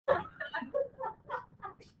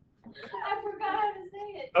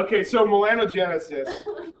Okay, so melanogenesis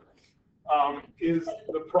is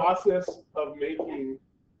the process of making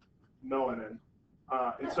melanin.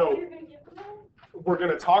 And so we're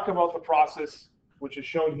going to talk about the process, which is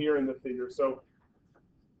shown here in the figure. So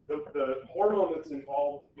the hormone that's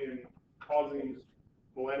involved in causing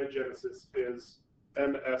melanogenesis is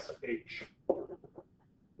MSH.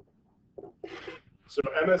 So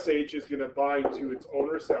MSH is going to bind to its own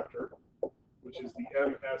receptor, which is the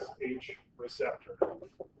MSH receptor.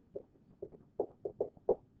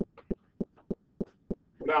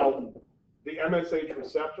 Now, the MSH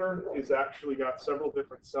receptor is actually got several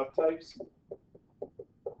different subtypes.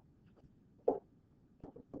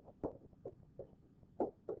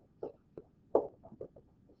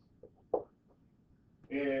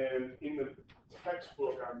 And in the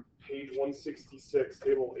textbook on page 166,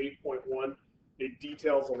 table 8.1, it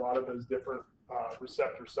details a lot of those different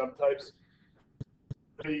receptor subtypes.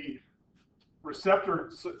 The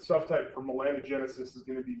receptor subtype for melanogenesis is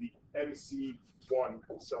going to be the MC1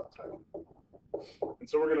 subtype. And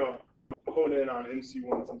so we're going to hone in on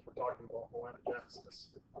MC1 since we're talking about melanogenesis.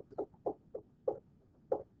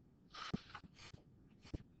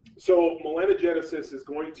 So melanogenesis is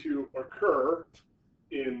going to occur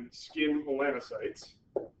in skin melanocytes.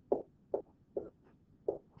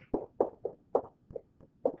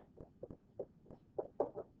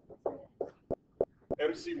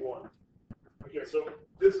 MC1. Okay, so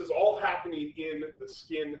this is all happening in the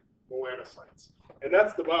skin melanocytes. And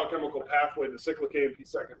that's the biochemical pathway, the cyclic AMP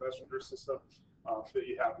second messenger system that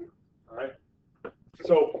you have here. All right.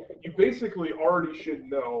 So you basically already should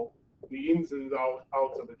know the ins and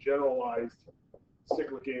outs of a generalized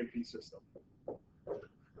cyclic AMP system.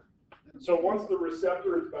 So once the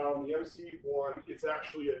receptor is bound, the MC1, it's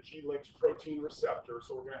actually a G-linked protein receptor.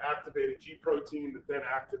 So we're going to activate a G protein that then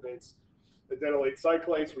activates adenylate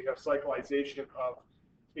cyclase. We have cyclization of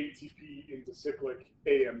ATP into cyclic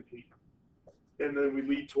AMP. And then we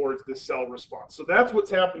lead towards this cell response. So that's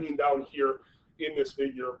what's happening down here in this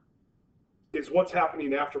figure, is what's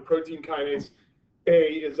happening after protein kinase A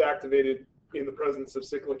is activated in the presence of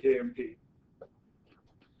cyclic AMP.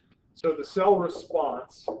 So the cell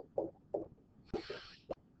response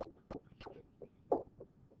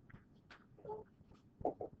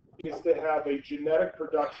is to have a genetic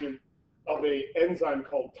production of an enzyme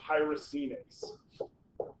called tyrosinase.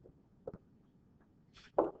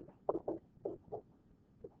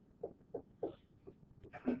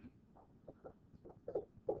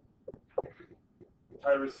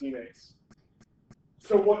 Tyrosinase.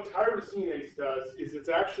 So what tyrosinase does is it's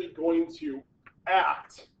actually going to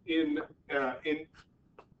act in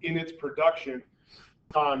its production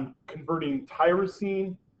on converting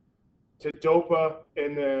tyrosine to dopa,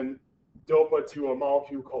 and then dopa to a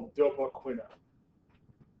molecule called dopaquinone.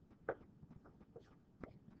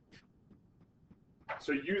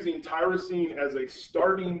 So using tyrosine as a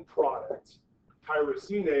starting product,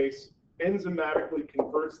 tyrosinase enzymatically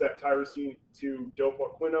converts that tyrosine to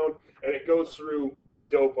dopaquinone, and it goes through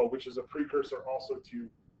dopa, which is a precursor also to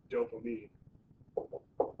dopamine.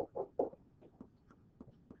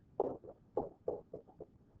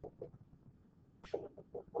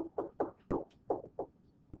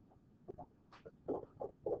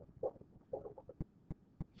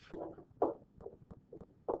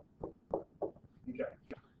 Okay,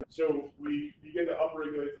 so we begin to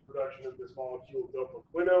upregulate the production of this molecule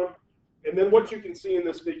dopaquinone, and then what you can see in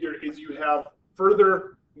this figure is you have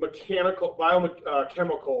further mechanical,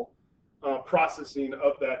 biochemical processing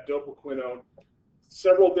of that dopaquinone,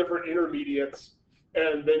 several different intermediates,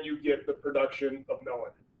 and then you get the production of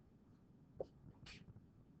melanin.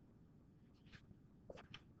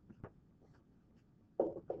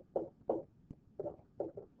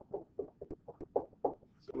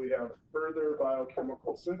 So we have further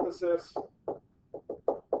biochemical synthesis.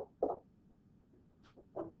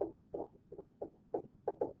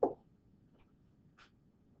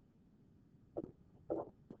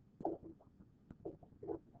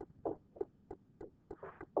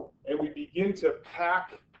 And we begin to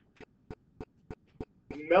pack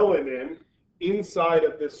melanin inside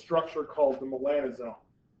of this structure called the melanosome.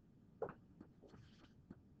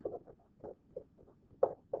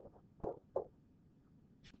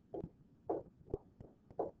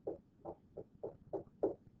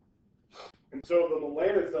 And so the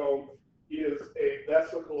melanosome is a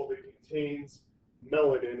vesicle that contains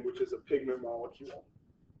melanin, which is a pigment molecule.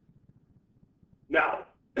 Now,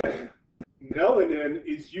 melanin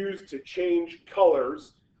is used to change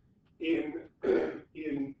colors in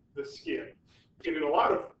the skin. And in a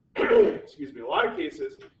lot of a lot of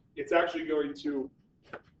cases, it's actually going to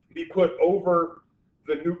be put over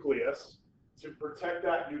the nucleus to protect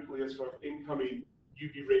that nucleus from incoming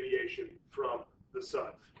UV radiation from the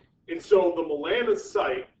sun. And so the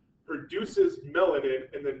melanocyte produces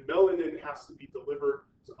melanin, and then melanin has to be delivered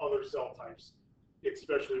to other cell types,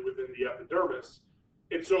 especially within the epidermis.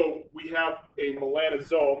 And so we have a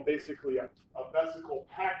melanosome, basically a vesicle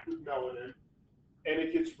packed with melanin, and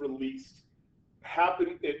it gets released.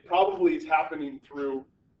 It probably is happening through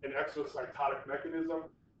an exocytotic mechanism,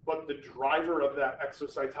 but the driver of that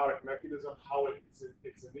exocytotic mechanism, how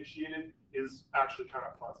it's initiated, is actually kind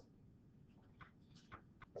of fuzzy.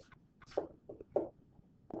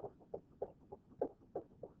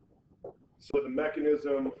 So the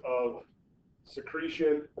mechanism of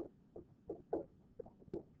secretion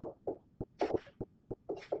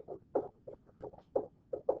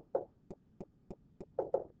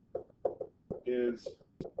is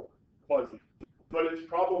fuzzy, but it's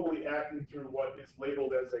probably acting through what is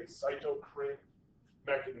labeled as a cytochrome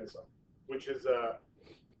mechanism, which is a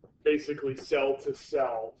basically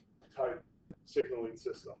cell-to-cell type signaling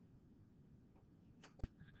system.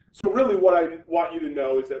 So really what I want you to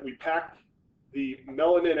know is that we pack the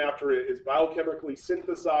melanin after it is biochemically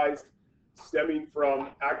synthesized, stemming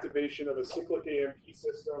from activation of a cyclic AMP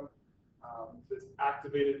system that's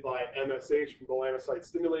activated by MSH, melanocyte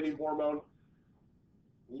stimulating hormone,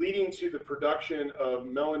 leading to the production of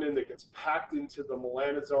melanin that gets packed into the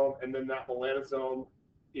melanosome, and then that melanosome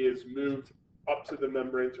is moved up to the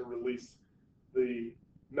membrane to release the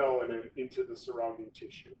melanin into the surrounding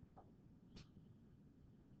tissue.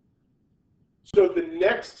 So the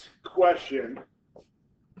next question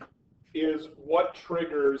is, what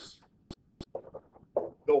triggers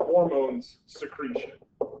the hormone's secretion?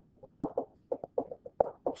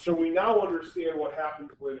 So we now understand what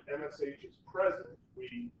happens when MSH is present.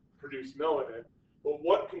 We produce melanin, but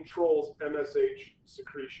what controls MSH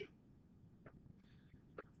secretion?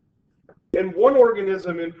 And one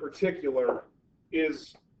organism in particular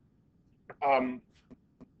is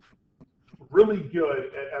really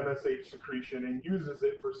good at MSH secretion and uses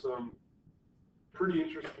it for some pretty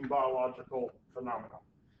interesting biological phenomena.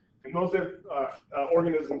 And those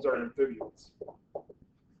organisms are amphibians.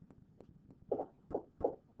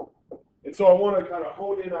 And so I want to kind of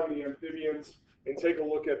hone in on the amphibians and take a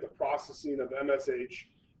look at the processing of MSH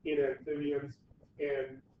in amphibians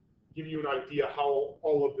and give you an idea how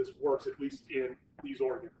all of this works, at least in these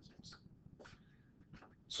organisms.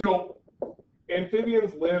 So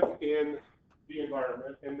amphibians live in the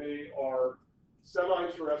environment, and they are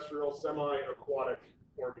semi-terrestrial, semi-aquatic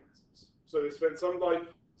organisms. So they spend some of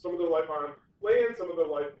their life on land, some of their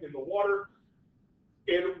life in the water.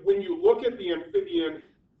 And when you look at the amphibian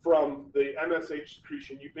from the MSH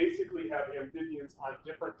secretion, you basically have amphibians on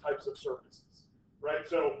different types of surfaces, right?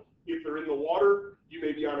 So if they're in the water, you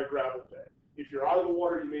may be on a gravel bed. If you're out of the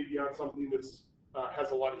water, you may be on something that's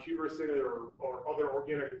has a lot of hubris in it or other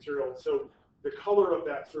organic material. So the color of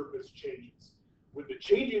that surface changes. With the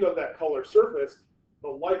changing of that color surface, the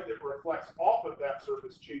light that reflects off of that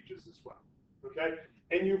surface changes as well, okay?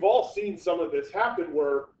 And you've all seen some of this happen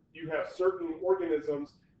where you have certain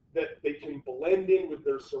organisms that they can blend in with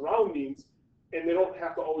their surroundings, and they don't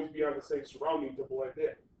have to always be on the same surrounding to blend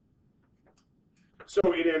in. So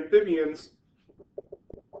in amphibians,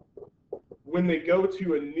 when they go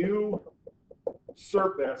to a new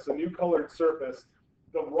surface, a new colored surface,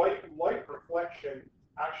 the light reflection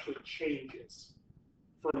actually changes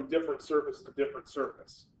from different surface to different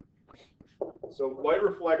surface. So light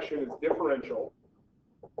reflection is differential.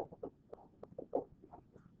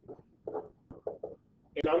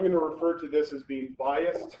 And I'm going to refer to this as being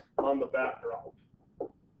biased on the backdrop.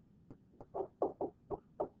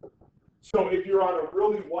 So if you're on a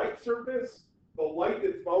really white surface, the light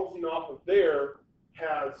that's bouncing off of there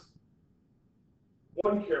has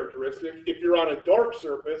one characteristic. If you're on a dark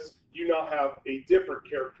surface, you now have a different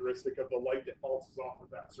characteristic of the light that bounces off of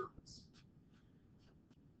that surface.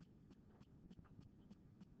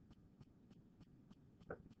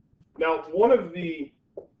 Now, one of the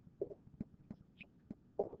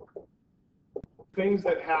things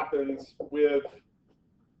that happens with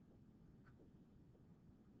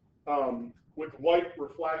light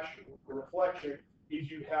reflection is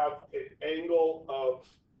you have an angle of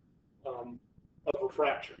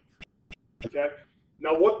refraction. Okay.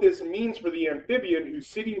 Now, what this means for the amphibian who's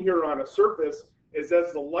sitting here on a surface is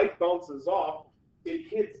as the light bounces off, it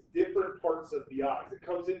hits different parts of the eyes. It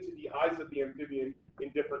comes into the eyes of the amphibian in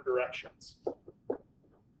different directions.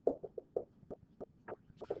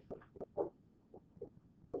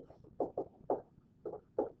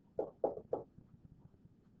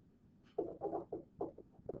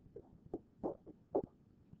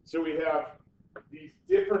 So we have these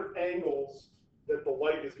different angles that the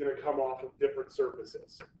light is going to come off of different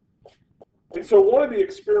surfaces. And so one of the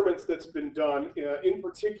experiments that's been done, in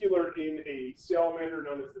particular in a salamander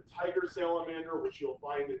known as the tiger salamander, which you'll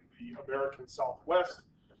find in the American Southwest,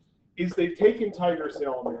 is they've taken tiger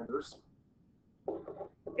salamanders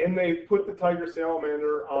and they've put the tiger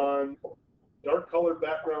salamander on dark colored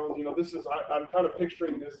backgrounds. You know, this is, I'm kind of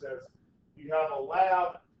picturing this as you have a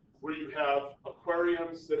lab where you have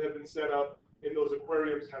aquariums that have been set up, and those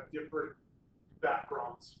aquariums have different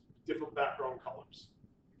backgrounds, different background colors,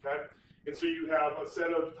 okay? And so you have a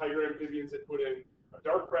set of tiger amphibians that put in a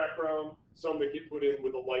dark background, some that get put in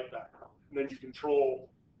with a light background, and then you control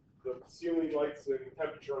the ceiling lights and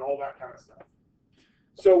temperature and all that kind of stuff.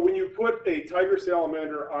 So when you put a tiger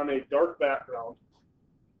salamander on a dark background,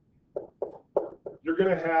 you're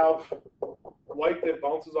going to have light that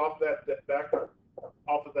bounces off that background,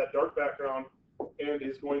 off of that dark background, and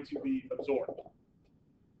is going to be absorbed.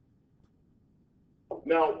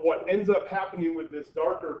 Now, what ends up happening with this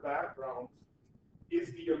darker background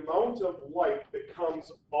is the amount of light that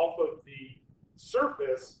comes off of the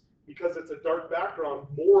surface, because it's a dark background,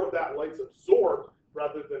 more of that light's absorbed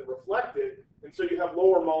rather than reflected, and so you have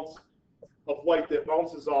lower amounts of light that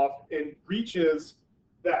bounces off and reaches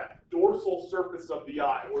that dorsal surface of the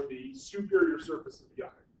eye, or the superior surface of the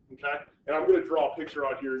eye, okay? And I'm going to draw a picture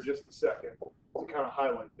out here in just a second to kind of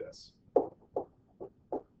highlight this.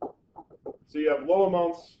 So you have low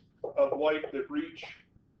amounts of light that reach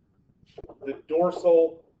the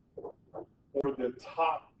dorsal or the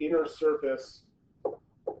top inner surface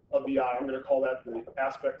of the eye. I'm going to call that the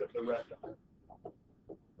aspect of the retina.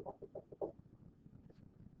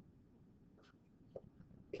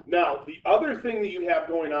 Now, the other thing that you have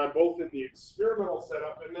going on both in the experimental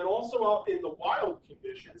setup and then also out in the wild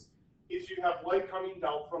conditions is you have light coming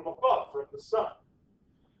down from above, from the sun.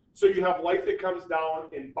 So you have light that comes down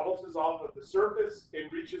and bounces off of the surface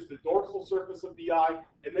and reaches the dorsal surface of the eye,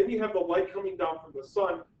 and then you have the light coming down from the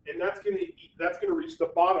sun, and that's going to reach the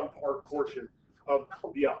bottom portion of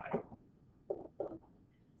the eye.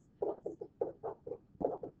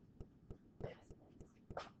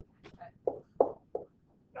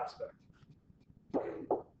 Aspect.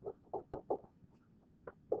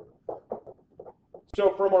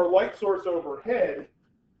 So from our light source overhead,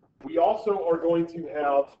 we also are going to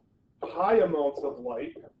have high amounts of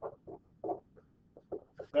light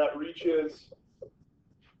that reaches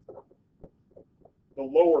the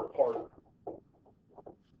lower part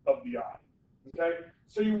of the eye. Okay?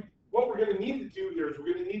 So what we're going to need to do here is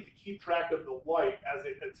we're going to need to keep track of the light as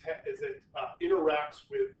it interacts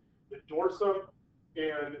with the dorsum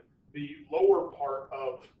and the lower part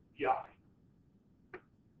of the eye.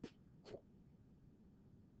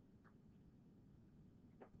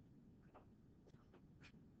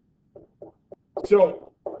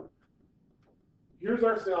 So here's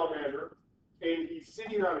our salamander, and he's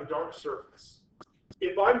sitting on a dark surface.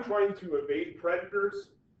 If I'm trying to evade predators,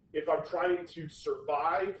 if I'm trying to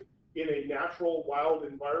survive in a natural wild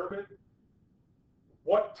environment,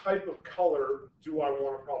 what type of color do I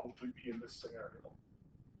want to probably be in this scenario?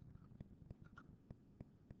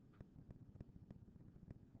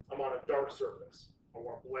 I'm on a dark surface. I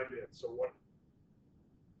want to blend in. So what?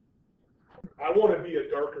 I want to be a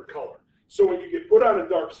darker color. So when you get put on a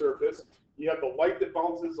dark surface, you have the light that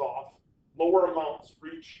bounces off, lower amounts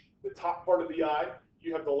reach the top part of the eye,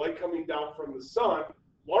 you have the light coming down from the sun,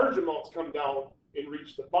 large amounts come down and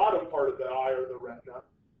reach the bottom part of the eye or the retina,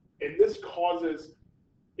 and this causes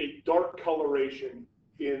a dark coloration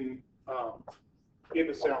in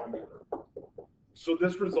the salamander. So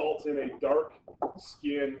this results in a dark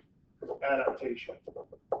skin adaptation.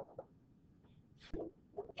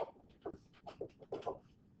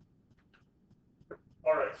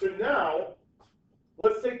 All right, so now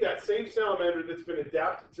let's take that same salamander that's been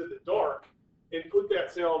adapted to the dark and put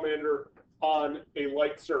that salamander on a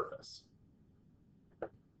light surface.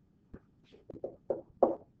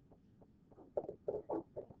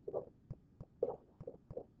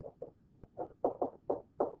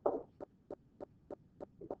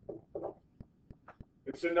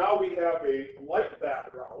 And so now we have a light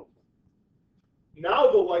background.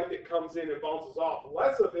 Now the light that comes in and bounces off,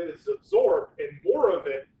 less of it is absorbed and more of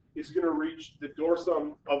it is going to reach the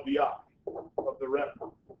dorsum of the eye, of the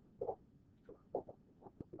retina.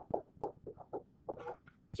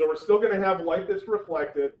 So we're still going to have light that's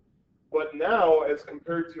reflected, but now as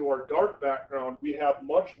compared to our dark background, we have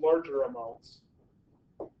much larger amounts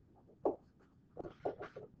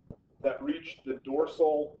that reach the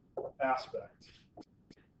dorsal aspect.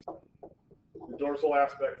 The dorsal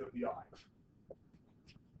aspect of the eye.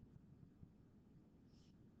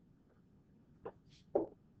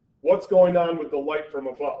 what's going on with the light from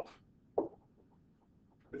above?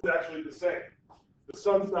 It's actually the same. The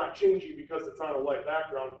sun's not changing because it's on a light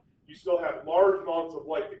background. You still have large amounts of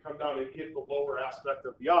light that come down and hit the lower aspect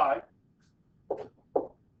of the eye.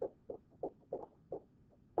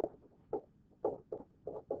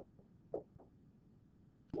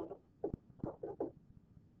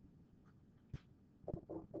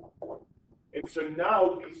 And so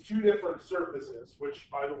now these two different surfaces, which,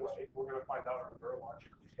 by the way, we're going to find out are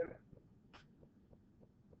neurologically connected.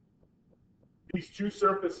 These two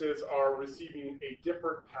surfaces are receiving a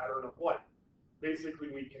different pattern of light. Basically,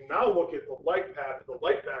 we can now look at the light path. The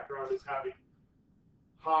light background is having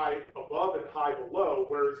high above and high below,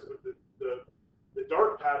 whereas with the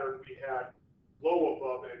dark pattern, we had low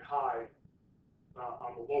above and high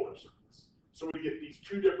on the lower surface. So we get these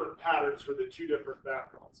two different patterns for the two different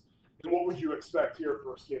backgrounds. And what would you expect here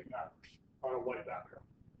for a skin pattern on a light background?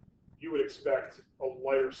 You would expect a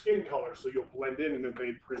lighter skin color, so you'll blend in and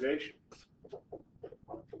evade predation.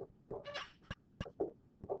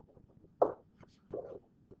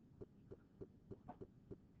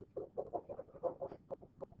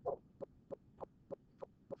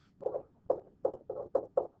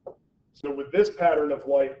 So with this pattern of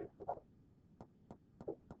light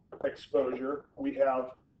exposure, we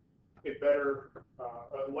have a better,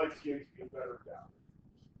 light skin to be better down.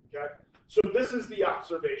 Okay? So this is the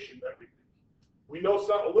observation that we make. We know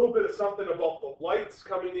a little bit of something about the lights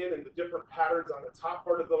coming in and the different patterns on the top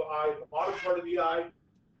part of the eye, the bottom part of the eye,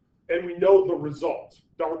 and we know the result.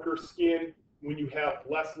 Darker skin when you have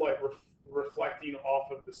less light reflecting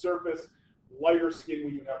off of the surface, lighter skin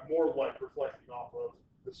when you have more light reflecting off of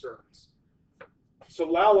the surface. So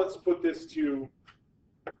now let's put this to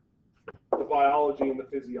the biology and the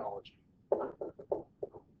physiology.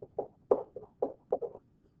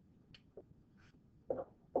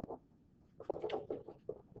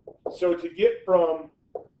 So to get from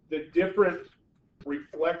the different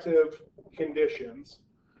reflective conditions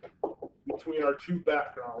between our two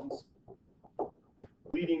backgrounds,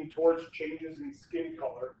 leading towards changes in skin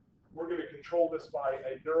color, we're going to control this by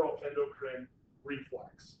a neuroendocrine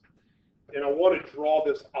reflex. And I want to draw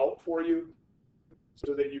this out for you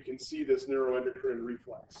so that you can see this neuroendocrine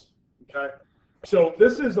reflex. Okay? So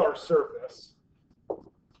this is our surface.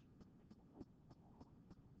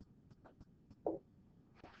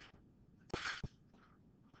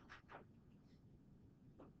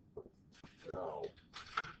 So,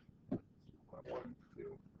 what I want to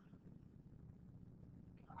do.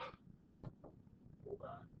 Hold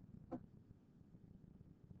on.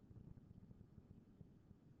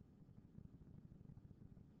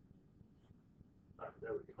 All right,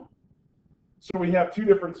 there we go. So we have two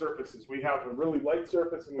different surfaces. We have a really light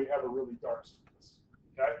surface and we have a really dark surface.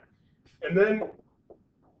 Okay? And then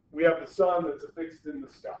we have the sun that's affixed in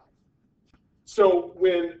the sky. So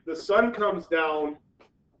when the sun comes down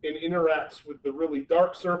and interacts with the really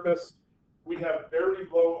dark surface, we have very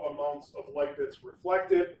low amounts of light that's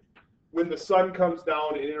reflected. When the sun comes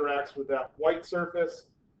down and interacts with that white surface,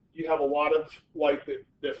 you have a lot of light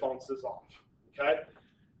that bounces off. Okay?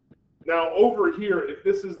 Now over here, if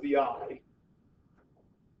this is the eye,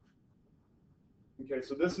 okay,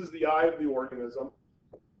 so this is the eye of the organism,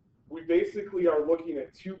 we basically are looking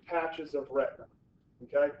at two patches of retina.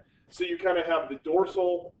 Okay? So you kind of have the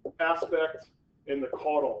dorsal aspect and the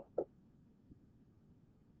caudal,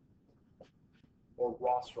 or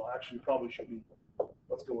rostral. Actually, probably should be,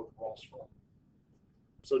 let's go with rostral.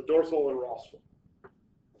 So dorsal and rostral.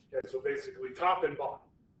 Okay, so basically top and bottom.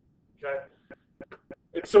 Okay?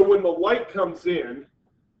 And so when the light comes in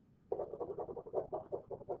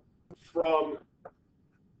from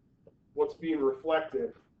what's being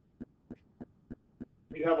reflected,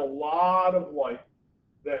 we have a lot of light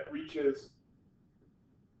that reaches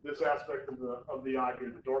this aspect of the eye here,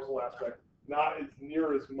 the dorsal aspect, not as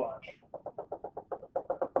near as much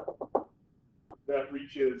that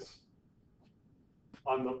reaches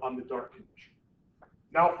on the dark condition.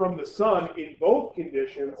 Now from the sun, in both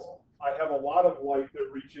conditions, I have a lot of light that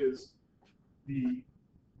reaches the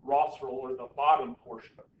rostral or the bottom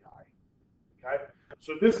portion of the eye. Okay?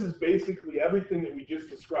 So this is basically everything that we just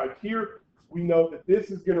described here. We know that this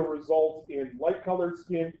is going to result in light colored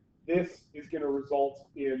skin. This is going to result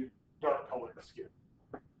in dark colored skin.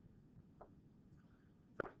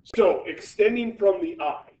 So extending from the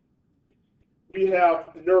eye, we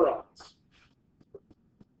have neurons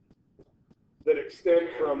that extend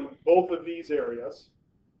from both of these areas.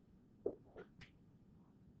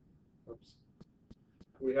 Oops.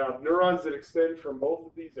 We have neurons that extend from both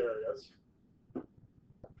of these areas.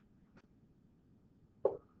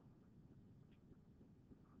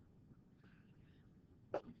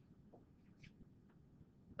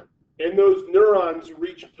 And those neurons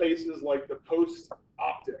reach places like the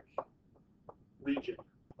post-optic region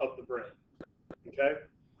of the brain. Okay?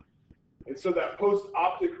 And so that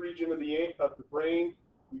post-optic region of the brain,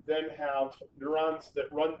 we then have neurons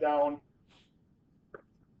that run down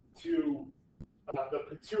to the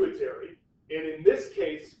pituitary. And in this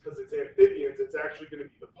case, because it's amphibians, it's actually going to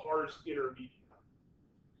be the pars intermedia.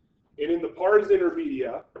 And in the pars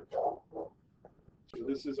intermedia, so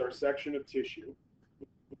this is our section of tissue.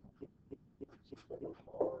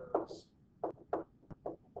 Pars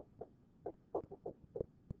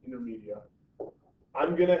intermedia.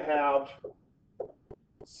 I'm going to have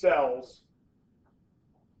cells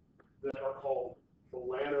that are called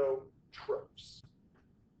melanotropes.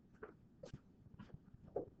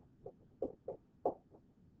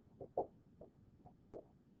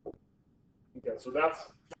 Okay, so that's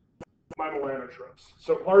my melanotropes.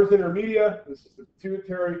 So pars intermedia, this is the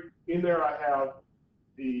pituitary. In there I have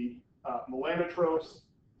the melanotropes.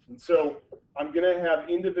 And so I'm going to have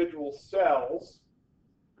individual cells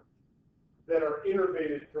that are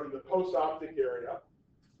innervated from the post-optic area.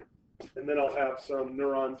 And then I'll have some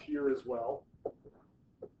neurons here as well.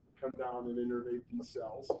 Come down and innervate these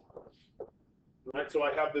cells. All right, so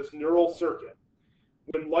I have this neural circuit.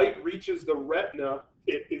 When light reaches the retina,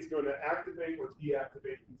 it is going to activate or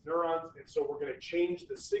deactivate these neurons. And so we're going to change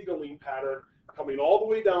the signaling pattern coming all the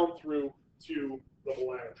way down through to the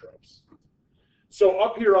melanotropes. So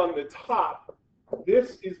up here on the top,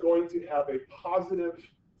 this is going to have a positive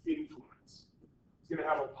influence. It's going to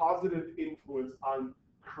have a positive influence on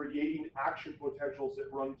creating action potentials that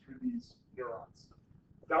run through these neurons.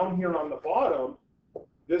 Down here on the bottom,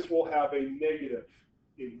 this will have a negative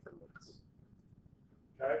influence.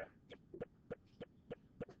 Okay?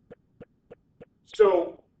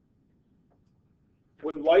 So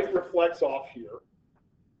when light reflects off here,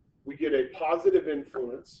 we get a positive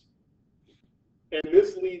influence, and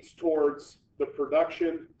this leads towards the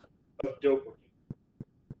production of dopamine.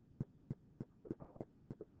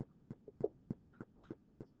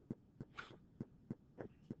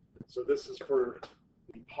 So this is for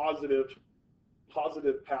the positive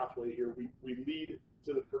pathway here. We lead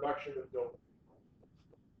to the production of dopamine.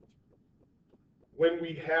 When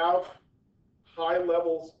we have high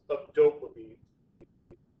levels of dopamine,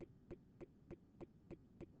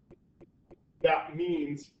 that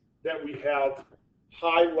means that we have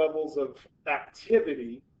high levels of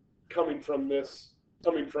activity coming from this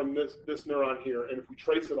neuron here. And if we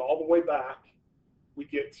trace it all the way back, we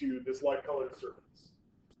get to this light-colored surface.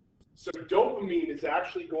 So dopamine is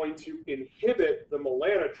actually going to inhibit the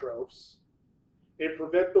melanotropes and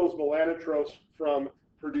prevent those melanotropes from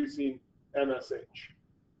producing MSH.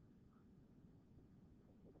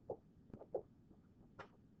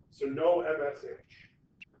 So no MSH.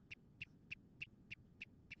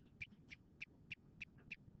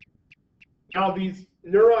 Now these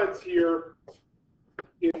neurons here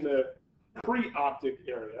in the pre-optic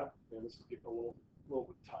area, and this is getting a little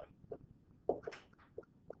bit tight.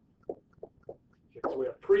 Okay, so we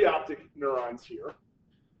have pre-optic neurons here.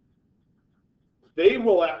 They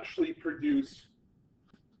will actually produce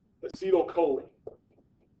acetylcholine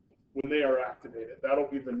when they are activated. That'll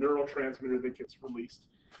be the neurotransmitter that gets released.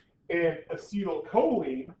 And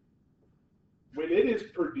acetylcholine, when it is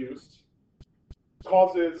produced,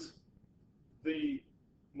 causes the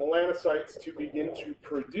melanocytes to begin to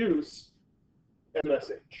produce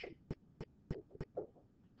MSH.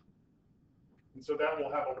 And so that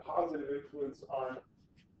will have a positive influence on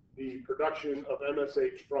the production of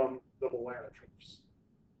MSH from the melanotropes.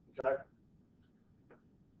 Okay?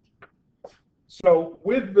 So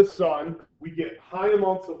with the sun, we get high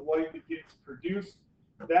amounts of light that gets produced.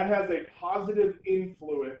 That has a positive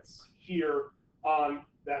influence here on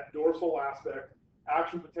that dorsal aspect.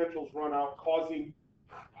 Action potentials run out, causing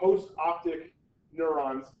post-optic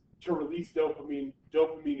neurons to release dopamine.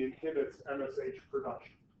 Dopamine inhibits MSH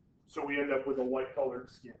production. So we end up with a light-colored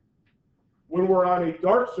skin. When we're on a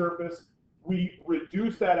dark surface, we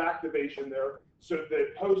reduce that activation there so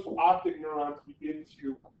that post-optic neurons begin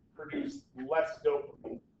to produce less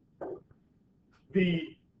dopamine.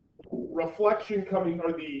 The reflection coming,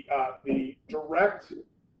 or the direct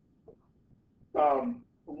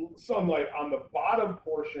sunlight on the bottom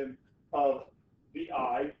portion of the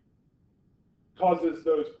eye causes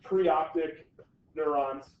those preoptic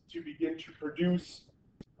neurons to begin to produce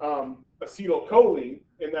acetylcholine,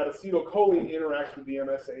 and that acetylcholine interacts with the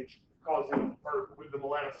MSH, causing, or with the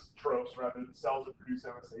melanotropes, rather, the cells that produce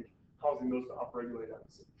MSH, causing those to upregulate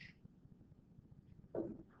MSH.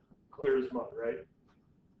 Clear as mud, right?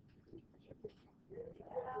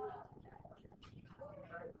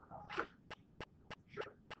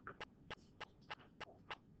 Sure.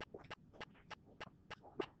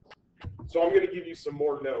 So I'm going to give you some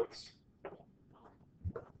more notes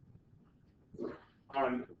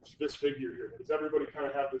on this figure here. Does everybody kind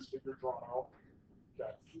of have this figure drawn out? Okay.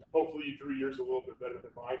 Hopefully you drew yours a little bit better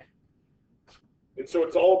than mine. And so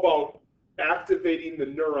it's all about activating the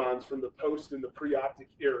neurons from the post and the preoptic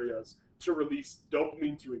areas to release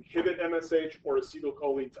dopamine to inhibit MSH or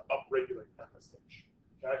acetylcholine to upregulate MSH.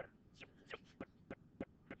 Okay?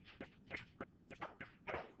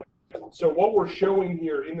 So what we're showing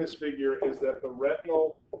here in this figure is that the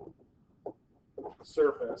retinal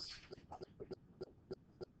surface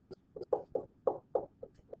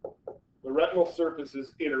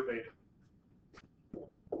is innervated.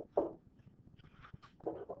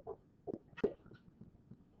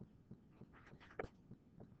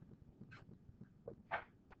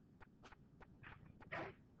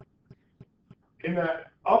 And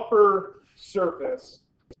that upper surface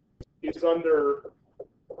is under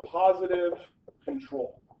positive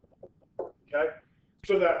control. Okay?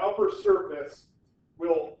 So that upper surface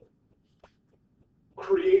will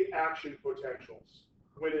create action potentials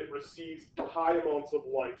when it receives high amounts of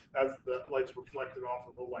light as the light's reflected off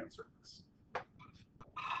of the light surface.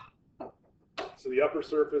 So the upper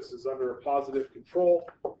surface is under a positive control,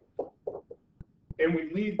 and we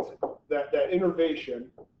lead that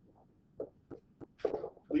innervation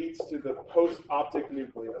leads to the post-optic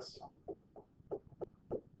nucleus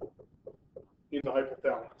in the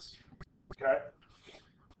hypothalamus. Okay?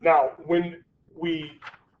 Now, when we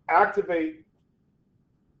activate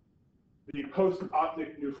the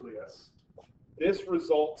post-optic nucleus, this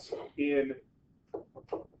results in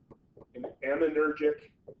an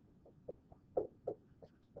aminergic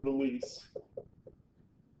release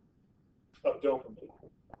of dopamine.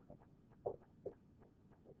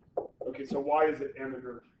 Okay, so why is it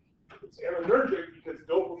aminergic? It's aminergic because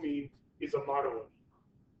dopamine is a monoamine,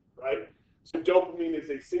 right? So dopamine is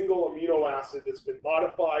a single amino acid that's been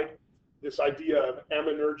modified. This idea of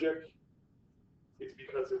aminergic is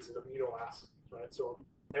because it's an amino acid, right? So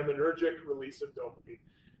aminergic release of dopamine.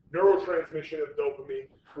 Neurotransmission of dopamine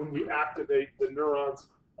when we activate the neurons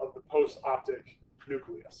of the post-optic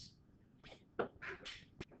nucleus.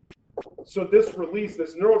 So this release,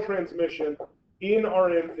 this neurotransmission in our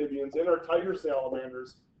amphibians, in our tiger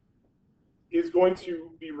salamanders, is going to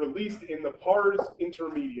be released in the pars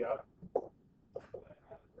intermedia.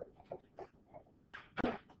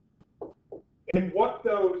 And what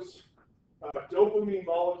those dopamine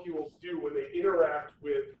molecules do when they interact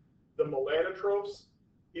with the melanotrophs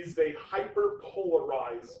is they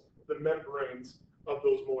hyperpolarize the membranes of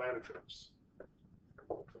those melanotrophs.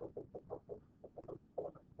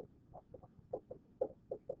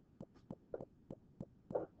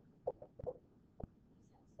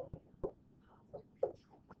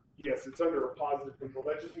 Yes, it's under a positive control.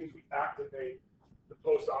 That just means we activate the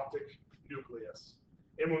post-optic nucleus.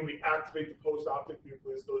 And when we activate the post-optic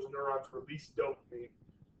nucleus, those neurons release dopamine.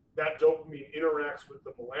 That dopamine interacts with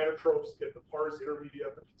the melanotrophs at the pars intermedia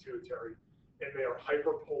of the pituitary, and they are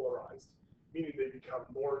hyperpolarized, meaning they become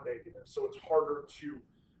more negative. So it's harder to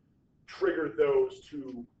trigger those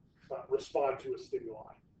to respond to a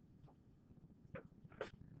stimuli.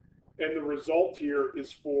 And the result here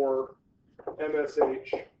is for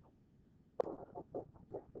MSH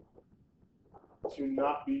to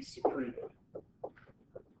not be secreted.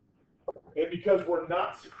 And because we're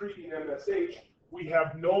not secreting MSH, we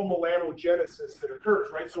have no melanogenesis that occurs,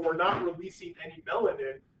 right? So we're not releasing any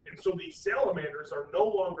melanin, and so these salamanders are no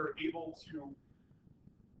longer able to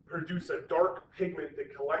produce a dark pigment that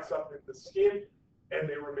collects up in the skin, and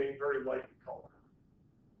they remain very light in color.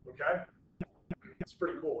 Okay? It's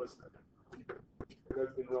pretty cool, isn't it? I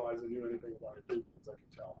didn't realize I knew anything about it, as I can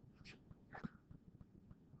tell.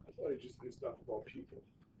 I thought I just knew stuff about people.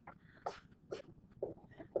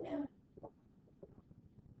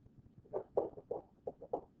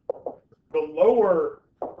 The lower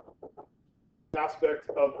aspect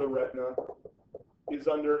of the retina is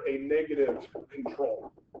under a negative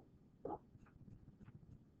control.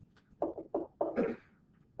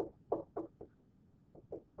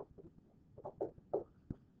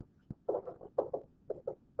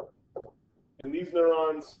 And these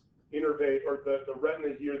neurons innervate, or the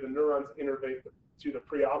retina here, the neurons innervate to the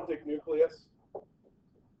preoptic nucleus.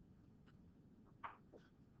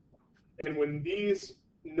 And when these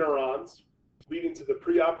neurons leading to the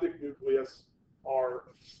preoptic nucleus are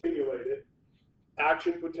stimulated,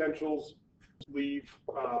 action potentials leave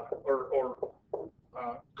cause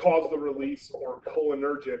the release or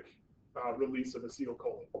cholinergic release of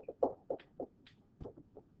acetylcholine.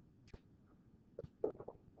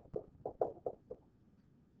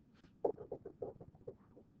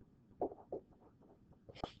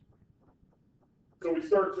 So we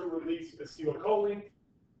start to release acetylcholine.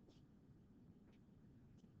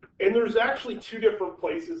 And there's actually two different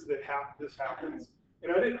places that this happens.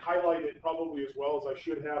 And I didn't highlight it probably as well as I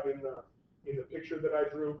should have in the picture that I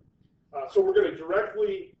drew. So we're going to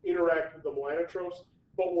directly interact with the melanotropes,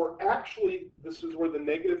 but we're actually, this is where the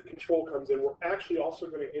negative control comes in, we're actually also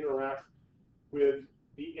going to interact with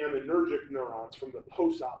the aminergic neurons from the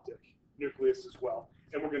posoptic nucleus as well.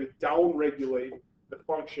 And we're going to downregulate the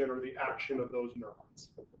function or the action of those neurons.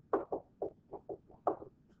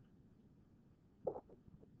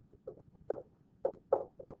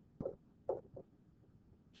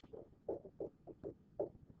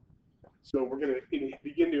 So we're going to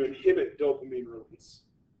begin to inhibit dopamine release.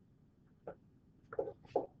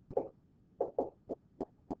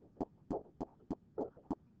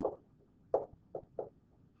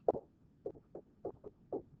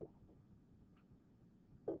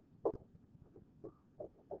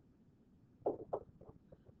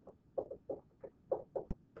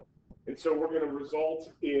 And so we're going to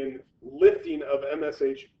result in lifting of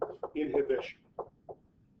MSH inhibition.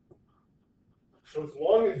 So as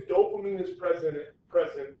long as dopamine is present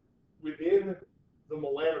within the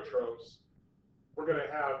melanotropes, we're going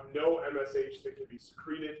to have no MSH that can be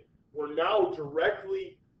secreted. We're now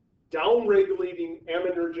directly downregulating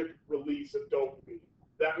aminergic release of dopamine.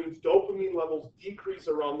 That means dopamine levels decrease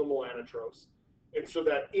around the melanotropes. And so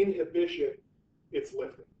that inhibition, it's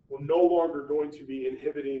lifted. We're no longer going to be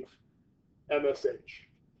inhibiting MSH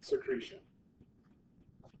secretion.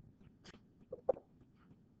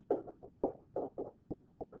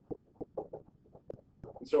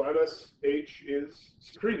 And so MSH is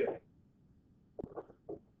secreted.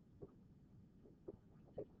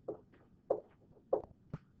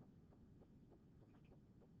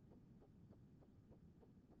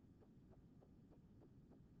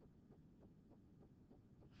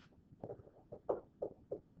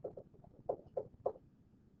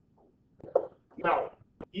 Now,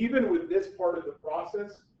 even with this part of the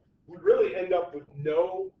process, we really end up with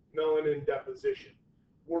no melanin deposition.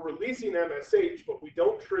 We're releasing MSH, but we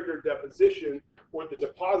don't trigger deposition or the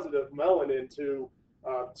deposit of melanin to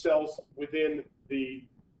cells within the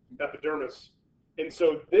epidermis. And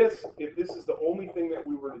so this, if this is the only thing that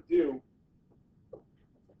we were to do,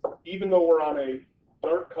 even though we're on a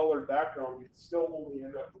dark colored background, we'd still only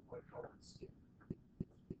end up with light colored skin.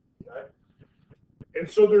 Okay? And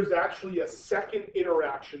so there's actually a second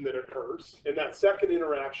interaction that occurs, and that second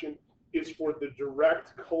interaction is for the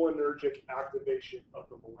direct cholinergic activation of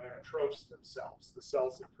the melanotropes themselves, the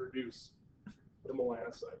cells that produce the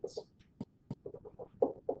melanocytes.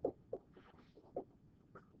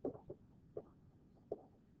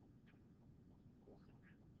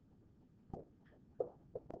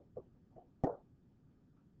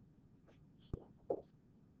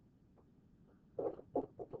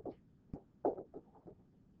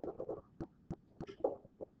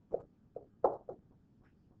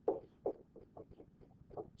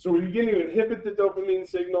 So we begin to inhibit the dopamine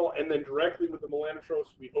signal, and then directly with the melanotropes,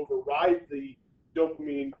 we override the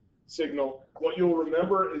dopamine signal. What you'll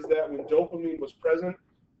remember is that when dopamine was present,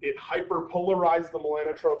 it hyperpolarized the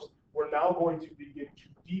melanotropes. We're now going to begin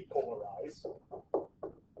to depolarize.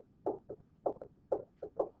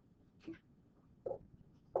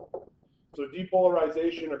 So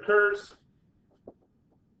depolarization occurs,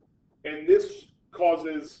 and this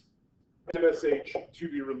causes MSH to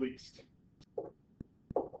be released.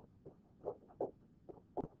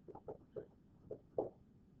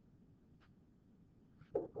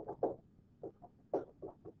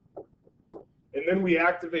 And then we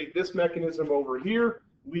activate this mechanism over here,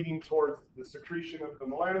 leading towards the secretion of the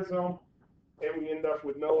melanosome, and we end up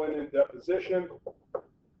with melanin deposition.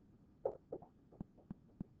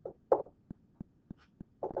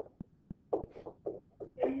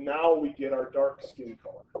 And now we get our dark skin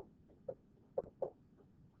color.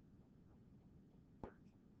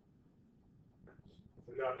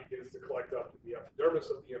 So now it begins to collect up to the epidermis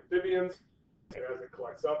of the amphibians, and as it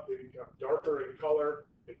collects up, they become darker in color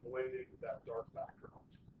and blend into that dark background.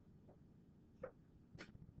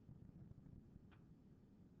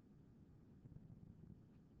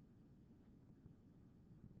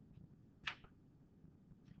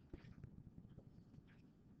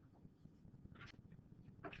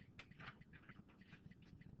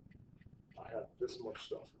 I have this much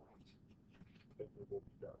stuff left. And we will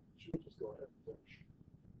be done. Should we just go ahead and finish?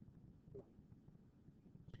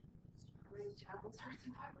 Chapel starts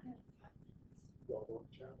in 5 minutes. Y'all go to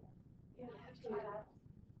chapel. Yeah, I have to do that.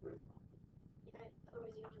 Yeah,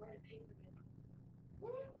 otherwise you have to write a paper.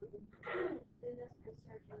 Then that's going to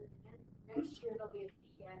start doing it again. Next year there'll be a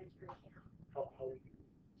fee added to your account. How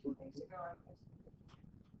 2 weeks ago I was.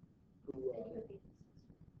 who's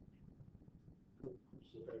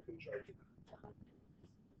in charge?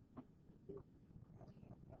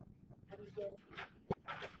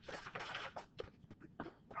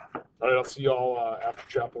 All right, I'll see y'all after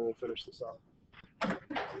chapel. We'll finish this up. I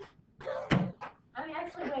mean,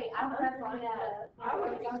 actually, wait, I don't have to do that. I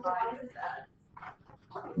would have gone to that.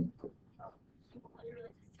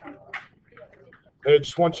 Hey, I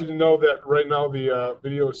just want you to know that right now the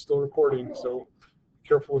video is still recording, so be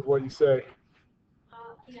careful with what you say.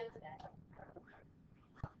 He knows that.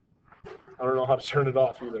 I don't know how to turn it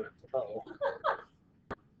off either. Uh-oh.